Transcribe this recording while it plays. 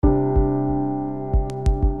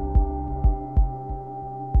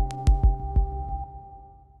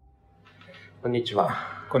こんにちは。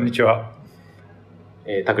こんにちは。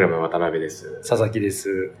タクラム渡辺です。佐々木で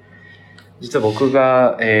す。実は僕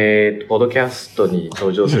が、ポッドキャストに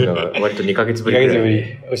登場するのが割と2ヶ月ぶりぐら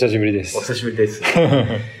い。お久しぶりです。お久しぶりです。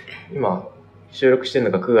今、収録してる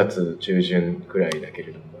のが9月中旬くらいだけ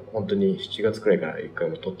れども、本当に7月くらいから1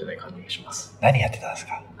回も撮ってない感じがします。何やってたんです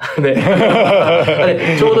か？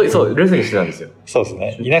ね、ちょうど、そう、留守にしてたんですよ。そうです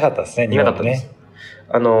ね。いなかったですね、いなかったです。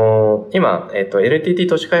今、NTT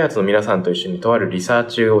都市開発の皆さんと一緒にとあるリサー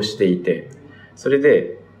チをしていて、それ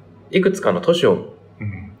で、いくつかの都市を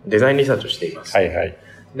デザインリサーチをしています。はいはい。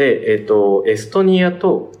で、エストニア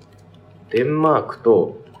とデンマーク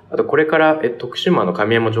と、あとこれから、徳島の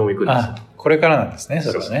神山町も行くんです。あ、これからなんですね、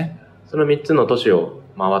それはね。その3つの都市を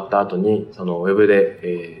回った後に、そのウェブ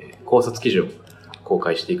で、考察記事を公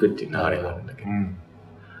開していくっていう流れがあるんだけど、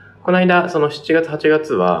この間、その7月、8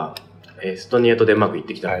月は、エストニアとデンマーク行っ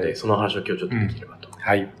てきたので、その話を今日ちょっとできればと。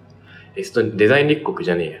はい。デザイン立国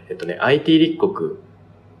じゃねえや。IT 立国、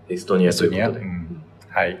エストニアということで。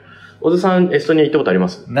はい。小津さん、エストニア行ったことありま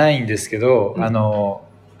す？ないんですけど、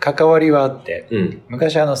関わりはあって、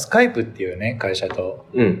昔スカイプっていうね、会社と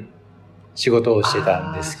仕事をして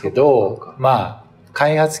たんですけど、まあ、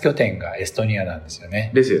開発拠点がエストニアなんですよ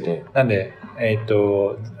ね。ですよね。なんで、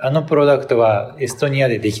プロダクトはエストニア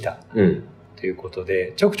でできた。ということ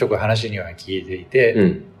で、ちょくちょく話には聞いてい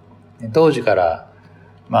て、当時から、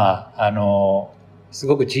まあ、す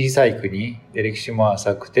ごく小さい国で歴史も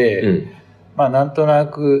浅くて、まあ、なんとな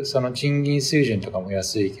くその賃金水準とかも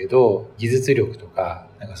安いけど、技術力とか、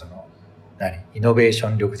なんかイノベーショ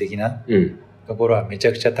ン力的なところはめち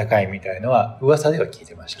ゃくちゃ高いみたいのは噂では聞い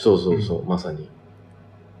てました。そう、まさに。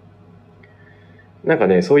なんか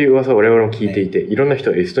ね、そういう噂を我々も聞いていて、いろんな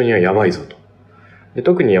人はエストニアやばいぞと。で、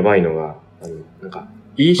特にやばいのが、なんか、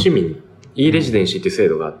e 市民、e レジデンシーっていう制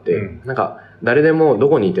度があって、なんか、誰でもど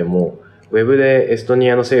こにいても、ウェブでエストニ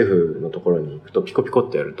アの政府のところに行くと、ピコピコっ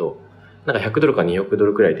てやると、なんか100ドルか200ド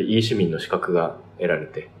ルくらいで e 市民の資格が得られ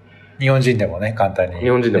て。日本人でもね、簡単に。日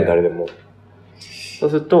本人でも誰でも。そう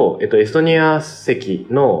すると、エストニア籍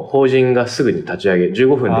の法人がすぐに立ち上げ、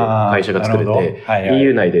15分で会社が作れて、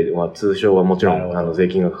EU 内では通称はもちろん税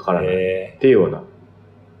金がかからないっていうような。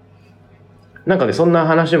なんかね、そんな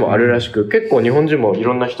話もあるらしく、結構日本人もい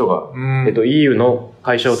ろんな人が、EU の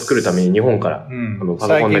会社を作るために日本から、パ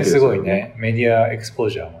ソコンだけですごいね、メディアエクスポー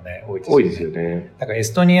ジャーもね、多いですよね。多いですよね。なんかエ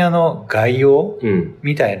ストニアの概要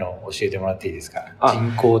みたいのを教えてもらっていいですか？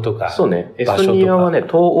人口とか。そうね。エストニアはね、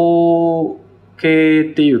東欧系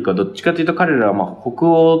っていうか、どっちかというと彼らはまあ北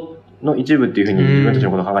欧の一部っていうふうに自分たち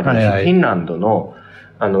のことを考えてますし、フィンランドの、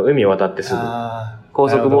海を渡ってすぐ、高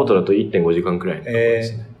速ボートだと 1.5 時間くらいのところで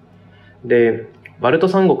すね。で、バルト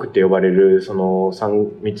三国って呼ばれる、その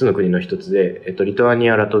3つの国の一つで、リトアニ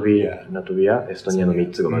ア、ラトビア、エストニアの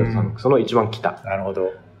3つがバルト三国。その一番北。なるほ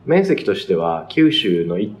ど。面積としては、九州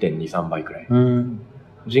の 1.2、3倍くらい。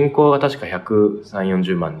人口が確か130、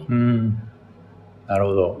40万人。なる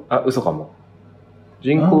ほど。あ、嘘かも。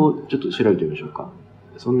人口、ちょっと調べてみましょうか。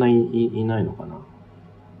そんなにいないのかな。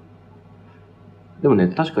でもね、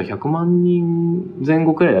確か100万人前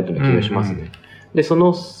後くらいだったような気がしますね。で、そ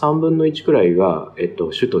の3分の1くらいが、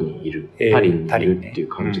首都にいる、タリンにいるっていう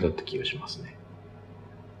感じだった気がしますね。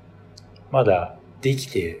まだでき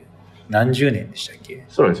て何十年でしたっけ？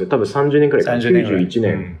そうなんですよ。多分30年くらいか。91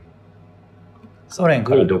年。ソ連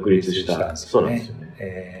から独立した。そうなんですよ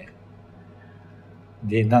ね。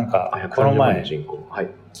で、なんか、この前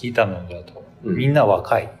聞いたのだと、みんな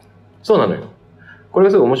若い。そうなのよ。これ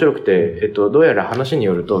がすごい面白くて、どうやら話に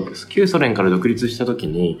よると、旧ソ連から独立した時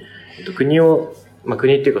に、国を、まあ、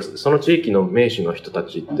国っていうか、その地域の名士の人た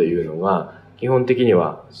ちっていうのが、基本的に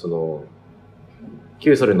は、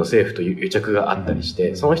旧ソ連の政府と癒着があったりし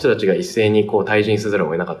て、その人たちが一斉にこう退陣せざるを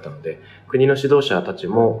得なかったので、国の指導者たち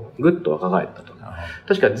もぐっと若返ったと。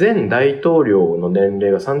確か前大統領の年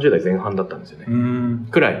齢が30代前半だったんですよね。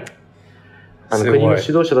くらい。国の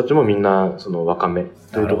指導者たちもみんな、若め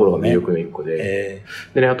というところが魅力の一個で。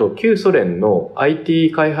でね、あと、旧ソ連の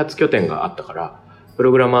IT 開発拠点があったから、プ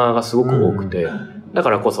ログラマーがすごく多くて、だか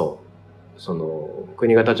らこそ、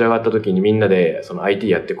国が立ち上がった時にみんなでIT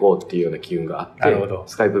やっていこうっていうような機運があって、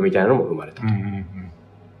スカイプみたいなのも生まれたと。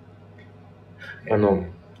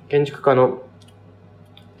建築家の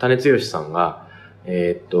種剛さんが、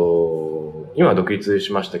今は独立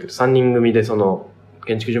しましたけど、3人組で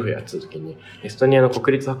建築情報やってた時に、エストニアの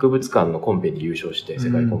国立博物館のコンペに優勝して、世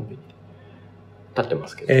界コンペに。立ってま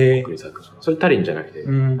すけど、国立博物館。それタリンじゃなくて、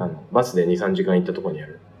バスで2、3時間行ったところにあ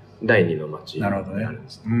る、第2の街にあるんで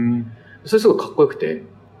す。それすごいかっこよくて、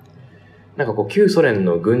なんかこう、旧ソ連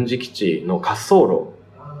の軍事基地の滑走路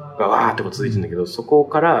がわーってこう続いてるんだけど、そこ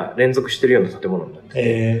から連続してるような建物になって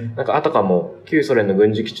て、なんかあたかも旧ソ連の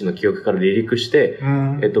軍事基地の記憶から離陸して、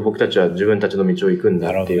僕たちは自分たちの道を行くんだ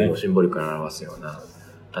っていうのをシンボリックに表すような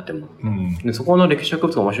建物。でそこの歴史博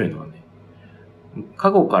物が面白いのはね、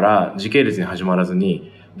過去から時系列に始まらず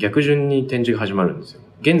に逆順に展示が始まるんですよ。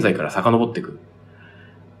現在から遡っていく。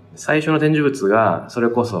最初の展示物がそれ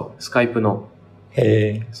こそスカイプの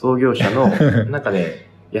創業者のなんか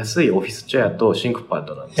ね、安いオフィスチェアとシンクパッ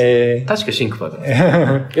ドなんですよ。確かシンクパッドなんですよ。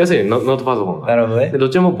要するにノートパソコンが。なるほどね。でどっ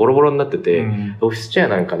ちもボロボロになってて、オフィスチェア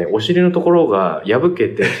なんかね、お尻のところが破け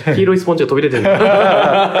て、黄色いスポンジが飛び出てるん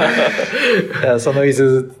だ。その椅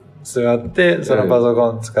子座って、そのパソ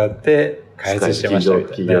コン使って開発してましたみたい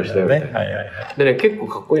な。起業したみたいな。でね、結構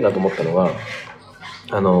かっこいいなと思ったのが、な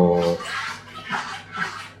ん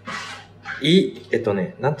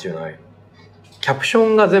ていうのキャプシ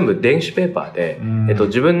ョンが全部電子ペーパーで、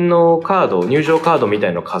自分のカード、入場カードみた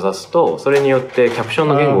いのをかざすと、それによってキャプション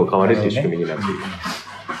の言語が変わるっていう仕組みになっている。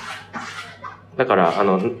だから、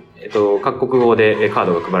各国語でカー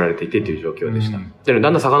ドが配られていてという状況でした。で、だ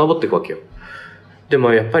んだん遡っていくわけよ。で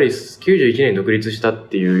もやっぱり91年に独立したっ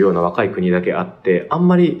ていうような若い国だけあって、あん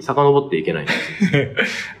まり遡っていけないんです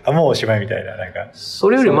よ。もうおしまいみたいな、なんか。そ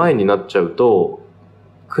れより前になっちゃうと、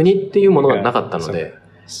国っていうものがなかったので、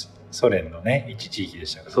ソ連のね、一地域で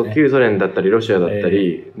したからね。そう、旧ソ連だったり、ロシアだった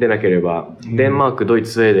り、でなければ、デンマーク、ドイ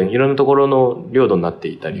ツ、スウェーデン、いろんなところの領土になって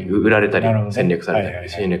いたり、売られたり、戦略されたり、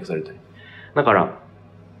侵略されたり。だから、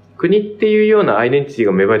国っていうようなアイデンティティ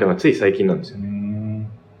が芽生えたのがつい最近なんですよね。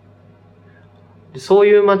でそう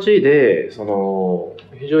いう街で、非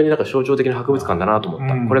常になんか象徴的な博物館だなと思っ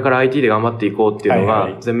た。これから IT で頑張っていこうっていうのが、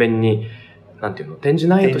前面に、なんていうの、展示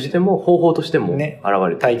内容としても、方法としても現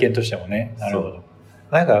れて、体験としてもね。なるほど。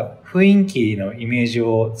なんか雰囲気のイメージ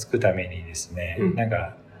をつくためにですね、なん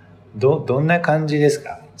かどんな感じです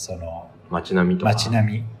か？街並みとか。街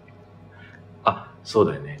並み。あ、そう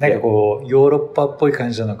だよね。なんかこうヨーロッパっぽい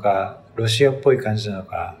感じなのか、ロシアっぽい感じなの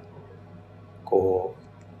か、こ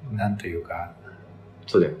うなんというか、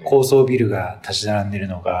そうだよね。高層ビルが立ち並んでる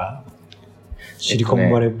のか、シリコ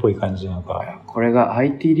ンバレーっぽい感じなのか。これが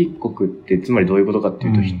IT 立国ってつまりどういうことかってい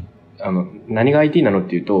うと、何が IT なのっ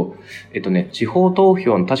ていうと、地方投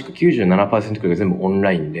票の確か 97% くらいが全部オン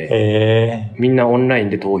ラインで、みんなオンライン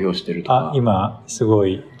で投票してるとか。今、すご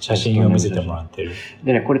い写真を見せてもらってる。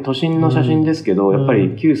でね、これ都心の写真ですけど、やっぱ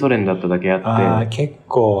り旧ソ連だっただけあって、結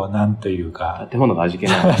構、なんというか。建物が味気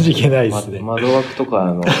ない。味気ないですね。窓枠と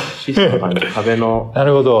かシステム感じ、壁の。な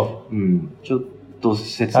るほど。ちょっと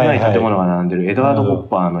切ない建物が並んでる、エドワード・ホッ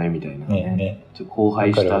パーの絵みたいなね。ちょっと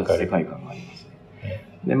荒廃した世界観がありますね。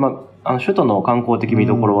で、首都の観光的見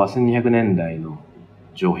どころは1200年代の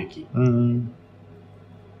城壁。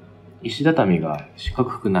石畳が四角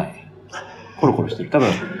くない。コロコロしてる。多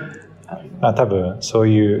分そう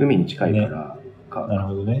いう。海に近いから、なる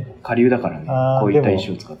ほどね。下流だからね、こういった石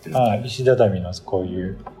を使ってる。石畳のこうい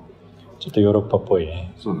う、ちょっとヨーロッパっぽい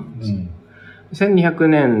ね。そうなんです。1200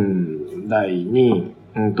年代に、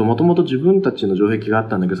もともと自分たちの城壁があっ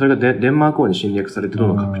たんだけど、それがデンマーク王に侵略されて、どん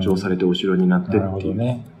どん拡張されてお城になってっていう。なるほど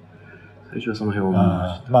ね。最初はその辺を思い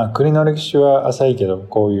ました。国の歴史は浅いけど、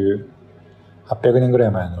こういう800年ぐら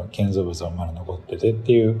い前の建造物がまだ残っててっ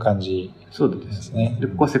ていう感じそうですね。で、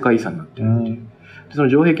ここは世界遺産になってるんで。その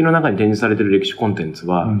城壁の中に展示されてる歴史コンテンツ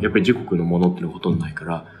は、やっぱり自国のものっていうのはほとんどないか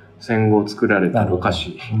ら、戦後作られたお菓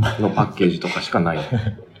子のパッケージとかしかない。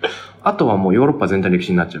あとはもうヨーロッパ全体の歴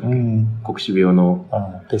史になっちゃうわけ。黒死病の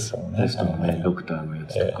ペストのね、ドクターのや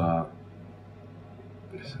つとか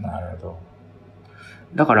ですね。なるほど。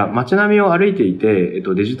だから街並みを歩いていて、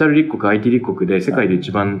デジタル立国、IT 立国で世界で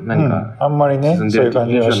一番何かあんまりね、進んでるって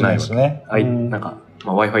いう印象はないですね。なんか、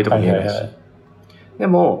Wi-Fi とか見えないし。で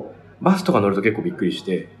も、バスとか乗ると結構びっくりし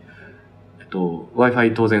て、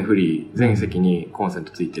Wi-Fi 当然フリー、全席にコンセン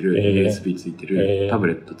トついてる、USB ついてる、タブ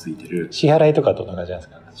レットついてる。支払いとかどんな感じなんです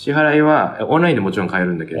か？支払いはオンラインでもちろん買え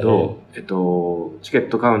るんだけど、チケッ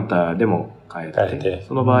トカウンターでも買えて、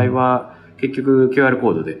その場合は結局 QR コ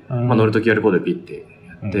ードで、乗ると QR コードでピッて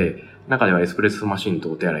やって、中ではエスプレッソマシン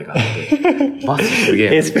とお手洗いがあって、バスすげ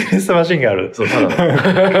え。エスプレッソマシンがある。そう、ただで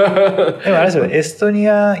もあれですよね、エストニ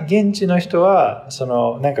ア現地の人は、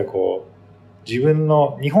なんかこう、自分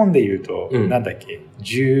の、日本で言うと、なんだっけ、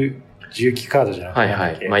重機カードじゃ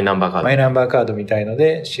なくて、マイナンバーカード。マイナンバーカードみたいの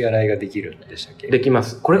で支払いができるんでしたっけ？できま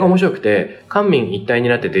す。これが面白くて、官民一体に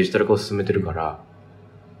なってデジタル化を進めてるから、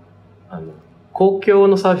公共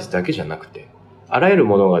のサービスだけじゃなくて、あらゆる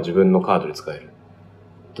ものが自分のカードで使える。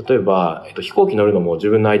例えば、飛行機乗るのも自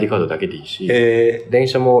分の ID カードだけでいいし、電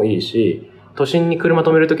車もいいし、都心に車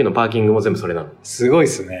止める時のパーキングも全部それなの。すごいっ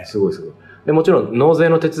すね。すごいすごい。でもちろん納税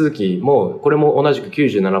の手続きも、これも同じく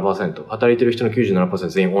 97%、働いてる人の 97%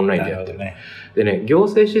 全員オンラインでやってる。ね、でね、行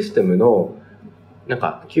政システムのなん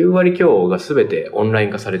か9割強が全てオンライン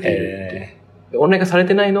化されているっていう。オンライン化され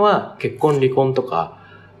てないのは結婚、離婚とか、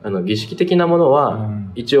儀式的なものは、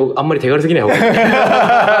一応あんまり手軽すぎない方が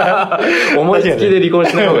いい。思いつきで離婚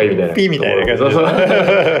しない方がいいみたいな。ピーみたいな感じ。そうそう。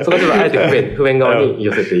そこはちょっとあえて不便側に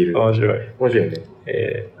寄せている。面白い。面白いね。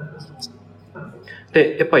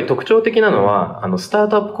で、やっぱり特徴的なのは、スター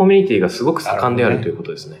トアップコミュニティがすごく盛んであるというこ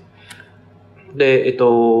とですね。で、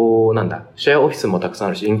なんだ、シェアオフィスもたくさん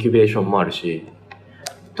あるし、インキュベーションもあるし、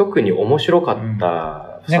特に面白かっ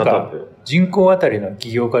たスタートアップ。人口あたりの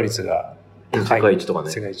起業家率が世界一とかね。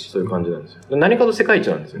世界一。そういう感じなんですよ。何かと世界一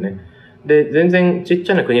なんですよね。で、全然ちっ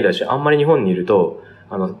ちゃな国だし、あんまり日本にいると、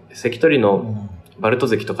関取のバルト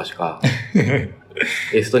関とかしか、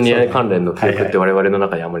エストニア関連の記憶って我々の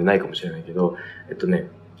中にあんまりないかもしれないけど、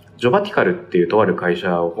ジョバティカルっていうとある会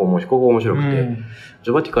社を訪問し、ここ面白くて、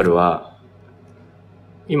ジョバティカルは、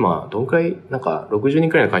今、どんくらい、なんか60人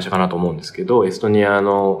くらいの会社かなと思うんですけど、エストニア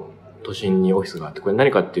の都心にオフィスがあって、これ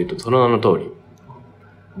何かっていうと、その名の通り、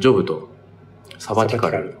ジョブとサバティカ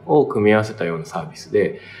ルを組み合わせたようなサービス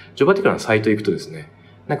で、ジョバティカルのサイト行くとですね、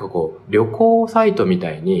なんかこう、旅行サイトみ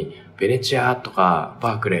たいに、ベネチアとか、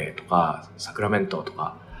バークレーとか、サクラメントと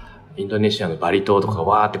か、インドネシアのバリ島とか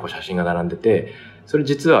わーってこう写真が並んでて、それ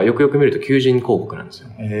実はよくよく見ると求人広告なんですよ。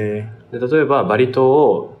で、例えばバリ島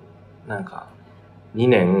を、なんか、2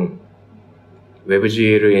年、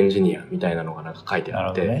WebGL エンジニアみたいなのがなんか書いて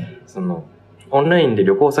あって、オンラインで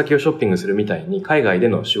旅行先をショッピングするみたいに、海外で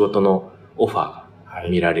の仕事のオファーが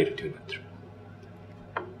見られるという風になってる。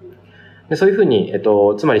でそういうふうに、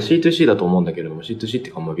つまり C2C だと思うんだけれども、C2C って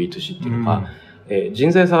いうかもう B2C っていうのが、人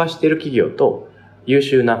材を探している企業と優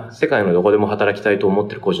秀な世界のどこでも働きたいと思っ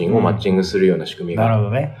ている個人をマッチングするような仕組みがある。なるほ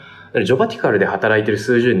どね。ジョバティカルで働いている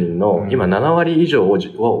数十人の、今7割以上を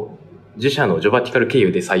自社のジョバティカル経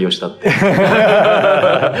由で採用したって。すげ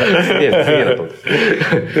えなと思って。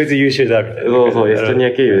こいつ優秀だみたいな。そうそう、エストニ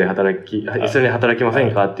ア経由でエストニアで働きませ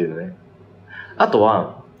んかっていうのね。あと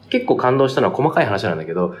は、結構感動したのは細かい話なんだ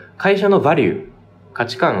けど、会社のバリュー、価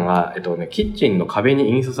値観が、キッチンの壁に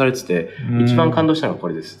印刷されてて、一番感動したのはこ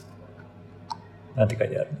れです。なんて書い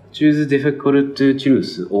てある？ Choose difficult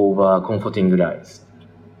truth over comforting lies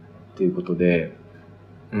っていうことで、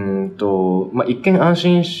一見安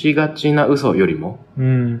心しがちな嘘よりも、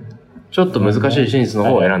ちょっと難しい真実の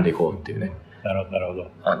方を選んでいこうっていうね。なるほど、なる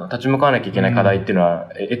ほど。立ち向かわなきゃいけない課題っていうのは、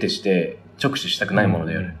得てして直視したくないもの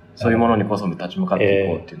である。そういうものにこそ立ち向かってい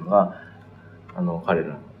こうっていうのが、彼ら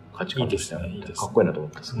の価値観としては、かっこいいなと思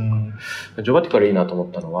ったんですけど、ジョバティカルいいなと思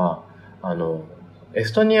ったのは、エ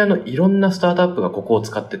ストニアのいろんなスタートアップがここを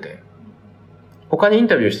使ってて、他にイン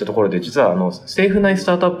タビューしたところで、実は政府内ス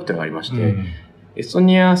タートアップっていうのがありまして、エスト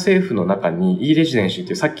ニア政府の中に e レジデンシーっ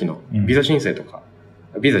ていうさっきのビザ申請とか、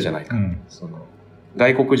ビザじゃないか、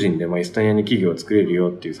外国人でもエストニアに企業を作れるよ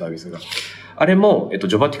っていうサービスが、あれも、ジ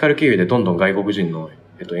ョバティカル経由でどんどん外国人の、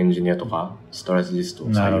エンジニアとか、ストラテジスト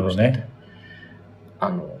を採用してて、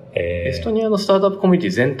エストニアのスタートアップコミュニテ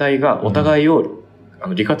ィ全体がお互いを、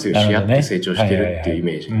利活用し合って成長してるっていうイ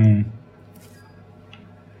メージ。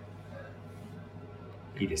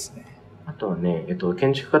いいですね。あとはね、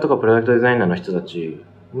建築家とかプロダクトデザイナーの人たち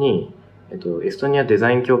に、エストニアデ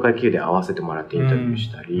ザイン協会経由で会わせてもらってインタビュー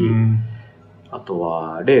したり、あと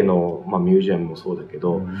は、例の、ミュージアムもそうだけ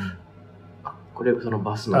ど、これその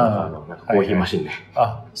バスの中のなんかコーヒーマシンね。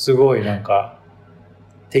すごいなんか、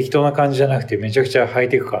適当な感じじゃなくてめちゃくちゃハイ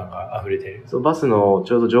テク感が溢れてる。そう、バスの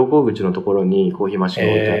ちょうど乗降口のところにコーヒーマシンが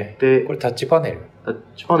置いてあって、これタッチパネル？タッ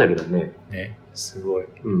チパネルだね。ね、すごい。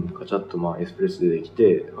カチャッとエスプレッソででき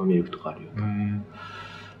て、ミルクとかあるよ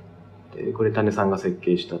と。で、これ種さんが設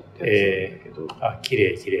計したってやつなんだけど。綺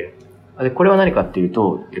麗綺麗。で、これは何かっていう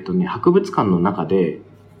と、博物館の中で、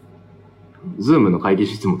ズームの会議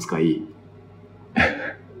室も使い、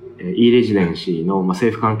e レジデンシーの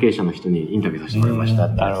政府関係者の人にインタビューさせてもらいました。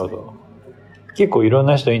なるほど。結構いろん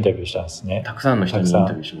な人インタビューしたんですね。たくさんの人にイン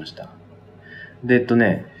タビューしました。で、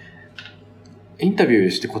インタビュー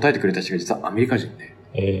して答えてくれた人が実はアメリカ人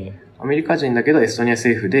で、アメリカ人だけどエストニア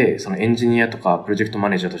政府でそのエンジニアとかプロジェクトマ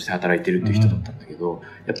ネージャーとして働いてるっていう人だったんだけど、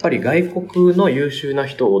やっぱり外国の優秀な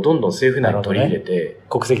人をどんどん政府内に取り入れて、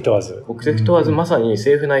国籍問わずまさに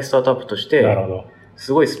政府内スタートアップとして、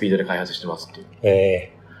すごいスピードで開発してますっていう。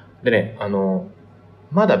でね、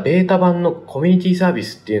まだベータ版のコミュニティサービ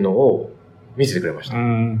スっていうのを見せてくれました。オ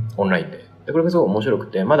ンラインで。これがすごい面白く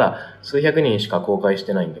て、まだ数百人しか公開し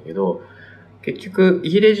てないんだけど、結局、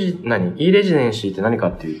E レジデンシーって何か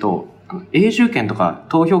っていうと、永住権とか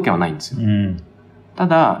投票権はないんですよ。た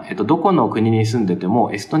だ、どこの国に住んでて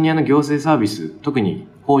もエストニアの行政サービス、特に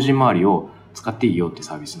法人周りを使っていいよって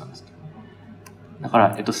サービスなんです。だか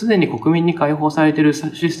ら、すでに国民に開放されている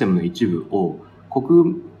システムの一部を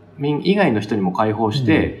国民以外の人にも開放し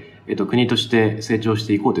て、国として成長し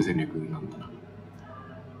ていこうという戦略なんだな。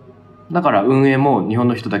だから運営も日本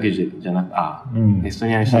の人だけじゃなく、エスト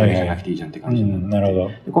ニアの人だけじゃなくていいじゃんって感じになって。なるほ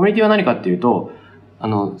ど。コミュニティは何かっていうと、な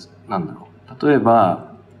んだろう。例え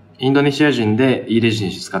ば、インドネシア人で e レジデ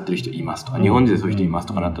ンシ使ってる人いますとか、日本人でそういう人います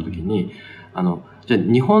とかなった時に、じゃあ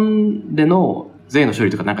日本での税の処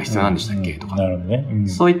理とかなんか必要なんでしたっけとか、なるほどね。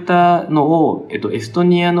そういったのを、エスト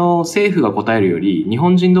ニアの政府が答えるより、日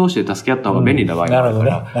本人同士で助け合った方が便利な場合があるか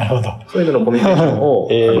ら、なるほど。そういうののコミュニケーション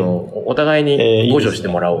を、お互いに互助して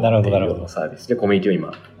もらおうっていうようなサービスで、コミュニティを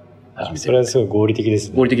今、始めてる。それはすごい合理的で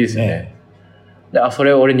すね。合理的ですよね。で、そ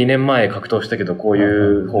れ俺2年前格闘したけど、こうい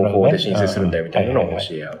う方法で申請するんだよみたいなのを教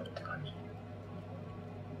え合うって感じ。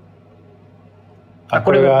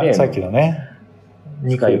これがさっきのね、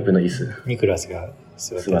スカイプの椅子。ニクラスが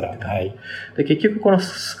座ってた。はい。で、結局この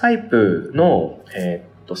スカイプの、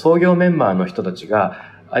創業メンバーの人たちが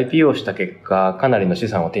IPO した結果、かなりの資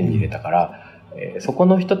産を手に入れたから、そこ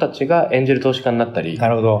の人たちがエンジェル投資家になったり。な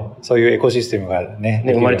るほど。そういうエコシステムがね、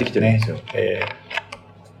生まれてきてるんですよ。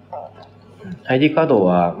ID カード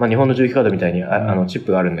は、日本の重機カードみたいにチッ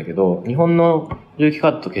プがあるんだけど、日本の重機カ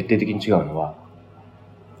ードと決定的に違うのは、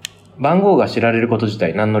番号が知られること自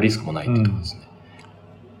体何のリスクもないってことですね。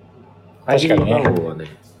ID 番号はね、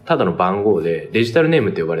ただの番号でデジタルネー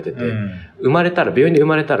ムって呼ばれてて、病院で生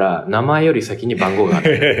まれたら名前より先に番号があ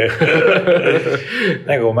る。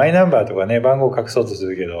なんかマイナンバーとかね、番号隠そうとす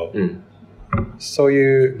るけど、そう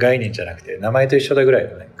いう概念じゃなくて、名前と一緒だぐらい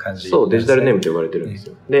のね、感じ、ね。そう、デジタルネームって呼ばれてるんです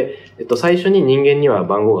よ。で、最初に人間には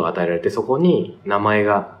番号が与えられて、そこに名前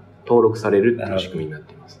が登録されるっていう仕組みになっ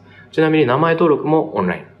ています。ちなみに名前登録もオン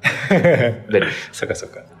ライン。そっかそ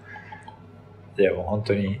っか。いやもう本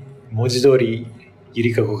当に、文字通り、ゆ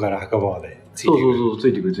りかごから墓場までついてくる。そう、つ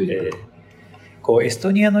いてくる。こう、エス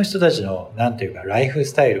トニアの人たちの、なんていうか、ライフ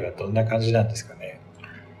スタイルがどんな感じなんですかね。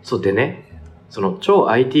そうでね、超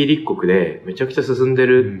IT 立国でめちゃくちゃ進んで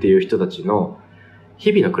るっていう人たちの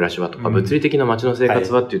日々の暮らしはとか、物理的な街の生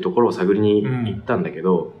活はっていうところを探りに行ったんだけ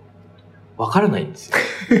ど、わからないんですよ。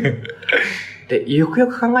で、よくよ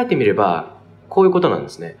く考えてみれば、こういうことなんで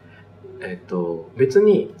すね。別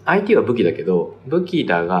に IT は武器だけど、武器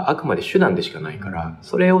だがあくまで手段でしかないから、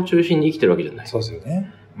それを中心に生きてるわけじゃない。そうですよ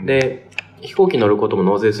ね。で、飛行機乗ることも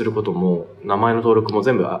納税することも、名前の登録も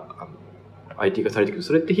全部IT 化されてくる。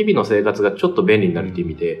それって日々の生活がちょっと便利になるっていう意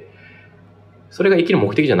味で、それが生きる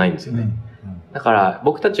目的じゃないんですよね。だから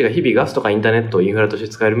僕たちが日々ガスとかインターネットをインフラとして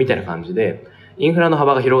使えるみたいな感じで、インフラの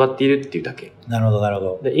幅が広がっているっていうだけ。なるほど、なるほ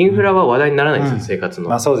ど。で、インフラは話題にならないんですよ、生活の。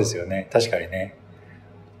まあそうですよね。確かにね。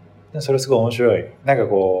それすごい面白い。なんか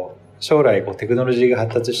こう、将来テクノロジーが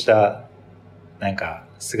発達したなんか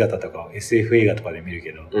姿とかを SF 映画とかで見る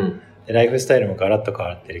けど、ライフスタイルもガラッと変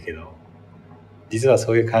わってるけど、実は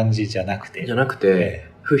そういう感じじゃなくて。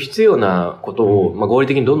不必要なことを、合理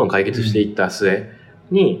的にどんどん解決していった末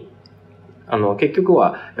に、結局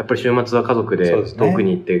は、やっぱり週末は家族で遠く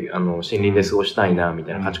に行って、森林で過ごしたいな、み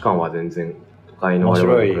たいな価値観は全然、都会の我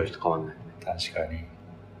々の暮らしと変わんない。確か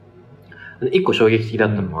に。一個衝撃的だ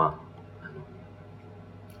ったのは、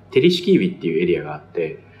テリシキービっていうエリアがあっ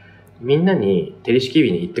て、みんなにテリシキー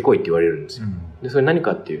ビに行ってこいって言われるんですよ。で、それ何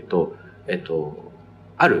かっていうと、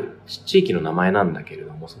ある地域の名前なんだけれ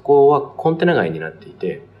ども、そこはコンテナ街になってい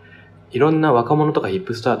て、いろんな若者とかヒッ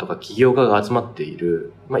プスターとか起業家が集まってい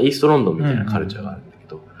る、イーストロンドンみたいなカルチャーがあるんだけ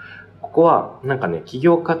ど、ここはなんかね、起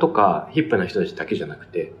業家とかヒップな人たちだけじゃなく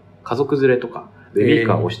て、家族連れとか、ベビー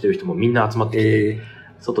カーをしてる人もみんな集まってきて、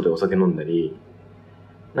外でお酒飲んだり、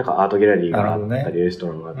なんかアートギャラリーがあったり、レスト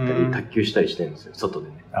ランがあったり、卓球したりしてるんですよ、外で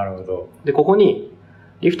ね。なるほど。で、ここに、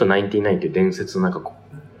リフト99っていう伝説の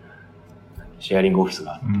シェアリングオフィス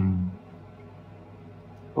があって、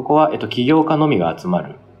ここは、起業家のみが集ま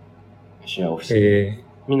るシェアオフィス。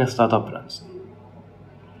みんなスタートアップなんですね。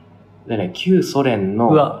でね、旧ソ連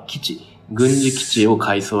の基地、軍事基地を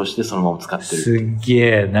改装してそのまま使ってる。すっげ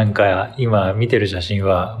え、なんか今見てる写真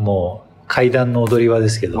はもう階段の踊り場で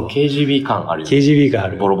すけど。KGB 感あるよね。KGB 感あ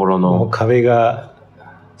る。ボロボロの。もう壁が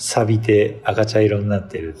錆びて赤茶色になっ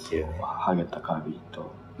てるっていうね。剥げた壁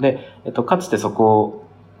と。で、かつてそこ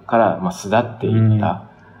から、巣立っていった、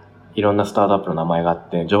いろんなスタートアップの名前があっ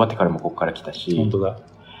て、ジョバティカルもここから来たし、本当だ。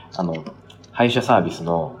配車サービス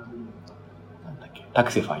の、タ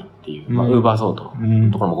クシファイっていう、ウーバーソート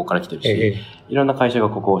のところもここから来てるし、いろんな会社が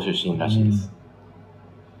ここ出身らしいです。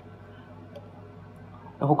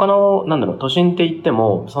他の、都心って言って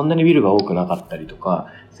も、そんなにビルが多くなかったりとか、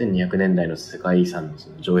1200年代の世界遺産の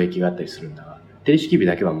その城壁があったりするんだが、テリシキビ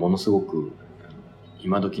だけはものすごく、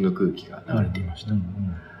今時の空気が流れていました。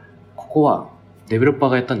ここは、デベロッパー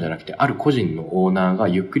がやったんじゃなくて、ある個人のオーナーが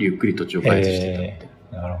ゆっくりゆっくり土地を開発していたって。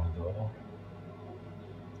なるほど。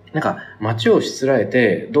なんか、街をしつらえ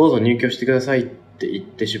て、どうぞ入居してくださいって言っ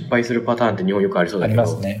て失敗するパターンって日本よくありそうだけど、あ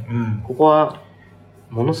りますね。ここは、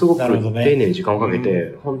ものすごく丁寧に時間をかけ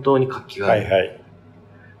て、本当に活気がある。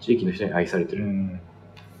地域の人に愛されてる。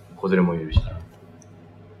子連れもいるし。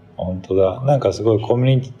本当だ。なんかすごいコ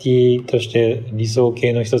ミュニティとして理想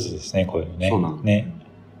系の一つですね、こういうのね。そうなの。ね。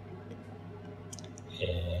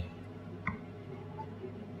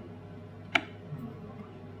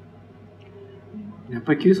やっ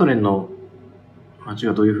ぱり旧ソ連の街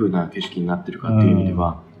がどういう風な景色になってるかっていう意味で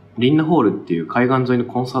は、リンナホールっていう海岸沿いの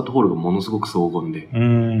コンサートホールがものすごく荘厳で、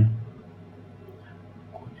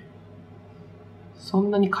そ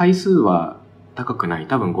んなに回数は高くない、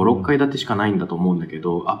多分5、6階建てしかないんだと思うんだけ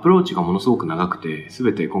ど、アプローチがものすごく長くて、す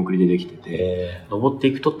べてコンクリでできてて、登って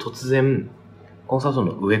いくと突然、コンサート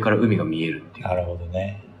の上から海が見えるっていう。なるほど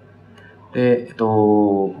ね。で、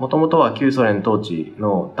もともとは旧ソ連統治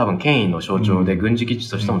の多分権威の象徴で軍事基地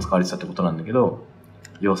としても使われてたってことなんだけど、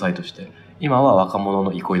要塞として。今は若者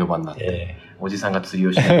の憩いの場になって、おじさんが釣り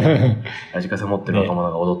をして、ラジカセ持ってる若者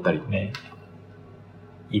が踊ったり。ね。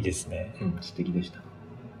いいですね。素敵でした。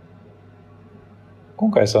今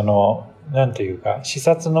回なんていうか、視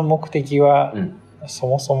察の目的は、そ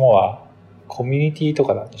もそもはコミュニティと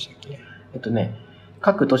かなんでしたっけ？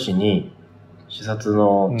各都市に視察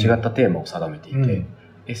の違ったテーマを定めていて、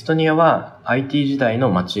エストニアは IT 時代の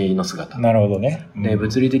街の姿。なるほどね。で、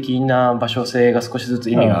物理的な場所性が少しずつ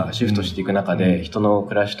意味がシフトしていく中で、人の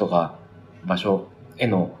暮らしとか場所へ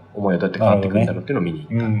の思いはどうやって変わっていくんだろうっていうのを見に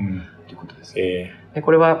行ったということです。で、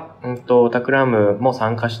これは、タクラムも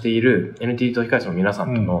参加している NTT 東東の皆さ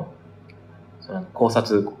んとの、その考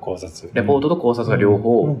察、レポートと考察が両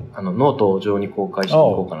方、ノート上に公開してい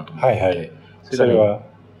こうかなと思っていて、それは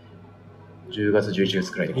10月、11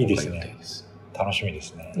月くらいに公開予定です。楽しみで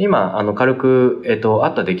すね。今、軽く、あ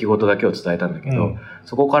った出来事だけを伝えたんだけど、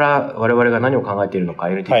そこから我々が何を考えているのか、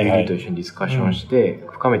NTT と一緒にディスカッションして、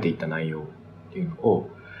深めていった内容っていうのを、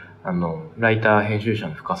ライター編集者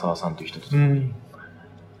の深澤さんという人と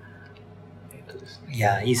い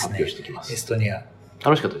や、いいですね。発表してきます。エストニア。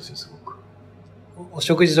楽しかったですよ、すごく。お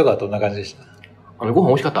食事とかはどんな感じでした？ご飯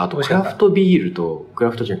美味しかった。あと、クラフトビールとク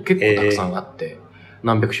ラフトジン結構たくさんあって、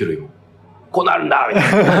何百種類も。こうなるんだみ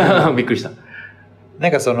たいな。びっくりした。な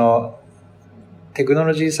んかテクノ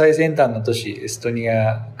ロジー最先端の都市エストニ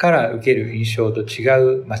アから受ける印象と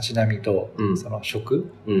違う街並みと、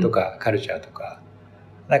食とかカルチャーとか、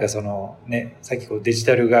なんかさっきデジ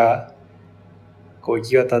タルが行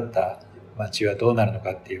き渡った街はどうなるの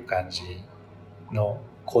かっていう感じの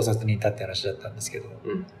考察に至って話だったんですけど、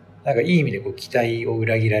なんかいい意味で期待を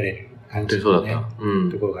裏切られる感じのね、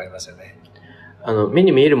ところがありますよね。目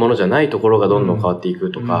に見えるものじゃないところがどんどん変わってい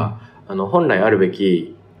くとか、本来あるべ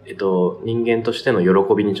き、人間としての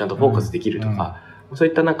喜びにちゃんとフォーカスできるとか、そう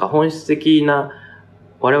いったなんか本質的な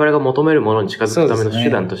我々が求めるものに近づくための手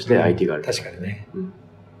段として IT がある、確かにね。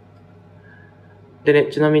で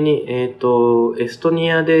ね、ちなみに、エスト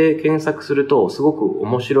ニアで検索するとすごく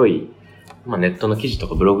面白い、ネットの記事と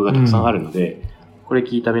かブログがたくさんあるので、これ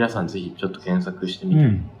聞いた皆さんぜひちょっと検索してみて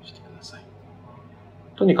してください。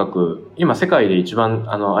とにかく、今世界で一番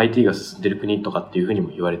IT が進んでる国とかっていうふうにも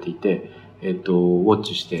言われていて、ウォッ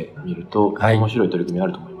チしてみると、面白い取り組みあ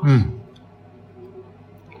ると思います。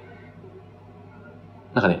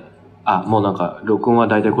なんかね、もうなんか、録音は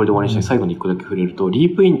大体これで終わりにして、最後に一個だけ触れると、リ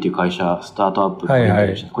ープインっていう会社、スタートアップ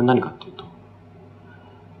のこれ何かっていうと、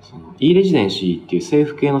e レジデンシーっていう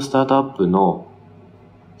政府系のスタートアップの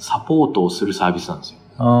サポートをするサービスなんです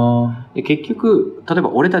よ。で結局、例えば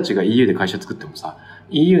俺たちが EU で会社作ってもさ、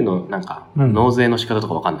EU のなんか、納税の仕方と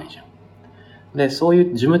かわかんないじゃん。で、そうい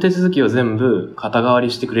う事務手続きを全部肩代わり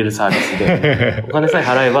してくれるサービスで、お金さえ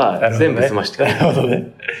払えば全部済ましてくれる。なるほど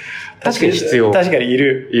ね。確かに必要。確かにい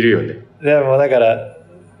る。いるよね。でもだから、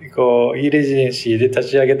e レジデンシーで立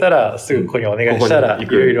ち上げたら、すぐここにお願いしたら、い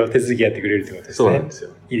ろいろ手続きやってくれるってことですね。そうなんですよ。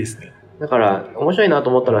いいですね。だから、面白いなと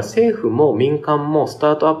思ったのは、政府も民間もス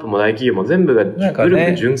タートアップも大企業も全部がぐるぐる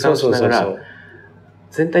循環しながら、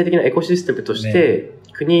全体的なエコシステムとして、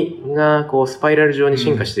国がスパイラル上に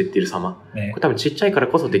進化していっている様、これ多分ちっちゃいから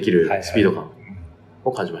こそできるスピード感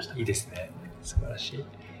を感じました。いいですね。素晴らしい。っ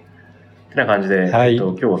てな感じで、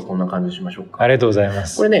今日はこんな感じにしましょうか。ありがとうございま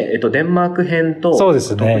す。これね、デンマーク編と徳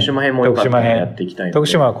島編もやっていきたいので。徳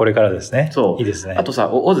島はこれからですね。そう。いいですね。あと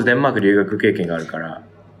さ、オズデンマーク留学経験があるから、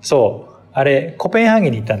そう。あれ、コペンハーゲ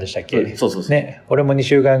ンに行ったんでしたっけ？そうそうそう。ね。俺も2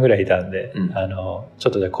週間ぐらいいたんで、うん、ちょ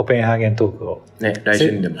っとじゃあコペンハーゲントークを。ね、来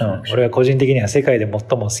週にでも、俺は個人的には世界で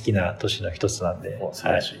最も好きな都市の一つなんで。素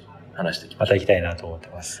晴らしい。話していきまた行きたいなと思って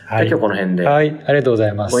ます。はい。今日この辺で。はい。ありがとうござ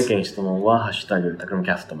います。ご意見、質問は、ハッシュタグ、タクロム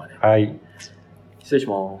キャストまで。はい。失礼し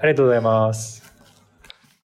ます。ありがとうございます。